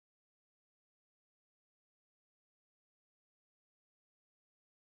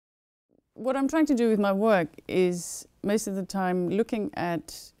What I'm trying to do with my work is most of the time looking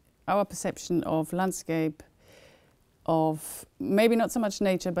at our perception of landscape, of maybe not so much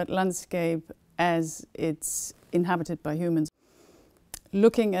nature, but landscape as it's inhabited by humans.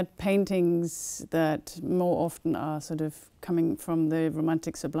 Looking at paintings that more often are sort of coming from the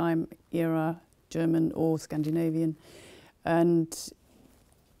Romantic Sublime era, German or Scandinavian. And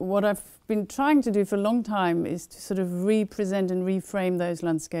what I've been trying to do for a long time is to sort of represent and reframe those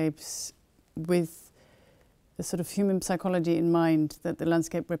landscapes with the sort of human psychology in mind, that the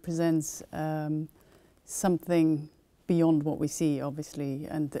landscape represents something beyond what we see, obviously,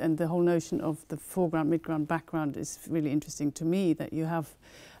 and the whole notion of the foreground, midground, background is really interesting to me, that you have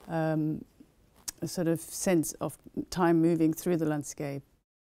a sort of sense of time moving through the landscape.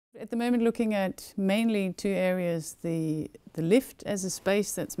 At the moment, looking at mainly two areas, the lift as a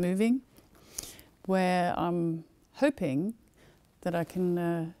space that's moving, where I'm hoping that I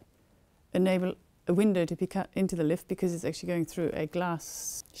can enable a window to be cut into the lift, because it's actually going through a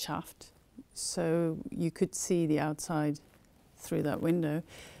glass shaft. So you could see the outside through that window.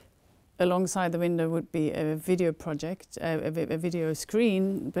 Alongside the window would be a video project, a video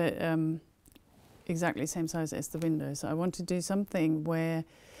screen, but exactly the same size as the window. So I want to do something where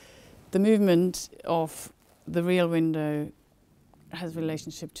the movement of the real window has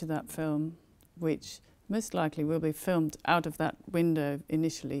relationship to that film, which most likely will be filmed out of that window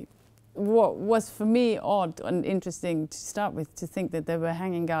initially. What was for me odd and interesting to start with, to think that there were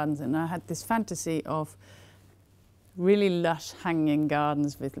hanging gardens, and I had this fantasy of really lush hanging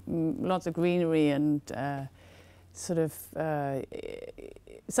gardens with lots of greenery and sort of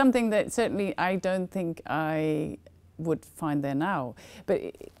something that certainly I don't think I would find there now. But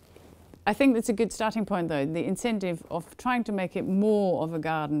I think that's a good starting point, though, the incentive of trying to make it more of a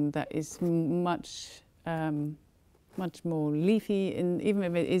garden that is much more leafy, and even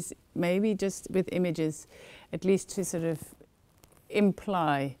if it is maybe just with images, at least to sort of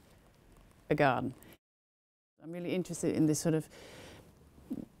imply a garden. I'm really interested in this sort of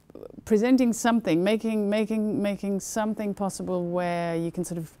presenting something, making something possible where you can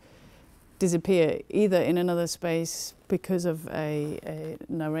sort of disappear either in another space because of a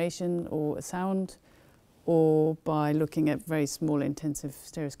narration or a sound, or by looking at very small intensive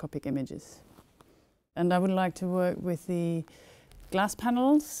stereoscopic images. And I would like to work with the glass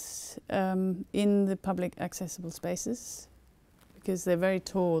panels in the public accessible spaces, because they're very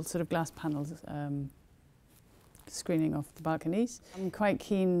tall sort of glass panels screening off the balconies. I'm quite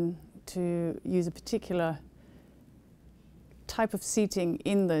keen to use a particular type of seating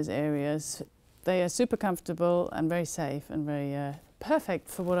in those areas. They are super comfortable and very safe and very perfect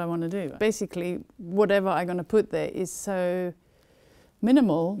for what I want to do. Basically, whatever I'm going to put there is so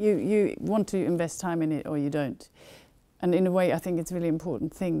minimal, you want to invest time in it or you don't. And in a way, I think it's a really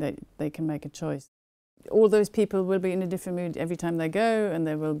important thing that they can make a choice. All those people will be in a different mood every time they go, and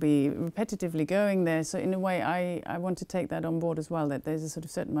they will be repetitively going there. So in a way, I want to take that on board as well, that there's a sort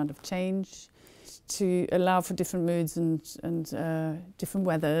of certain amount of change to allow for different moods and different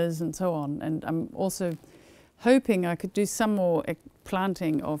weathers and so on. And I'm also hoping I could do some more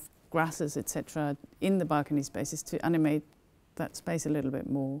planting of grasses, etc., in the balcony spaces to animate that space a little bit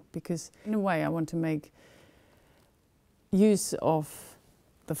more, because in a way I want to make use of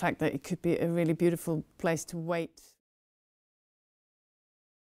the fact that it could be a really beautiful place to wait.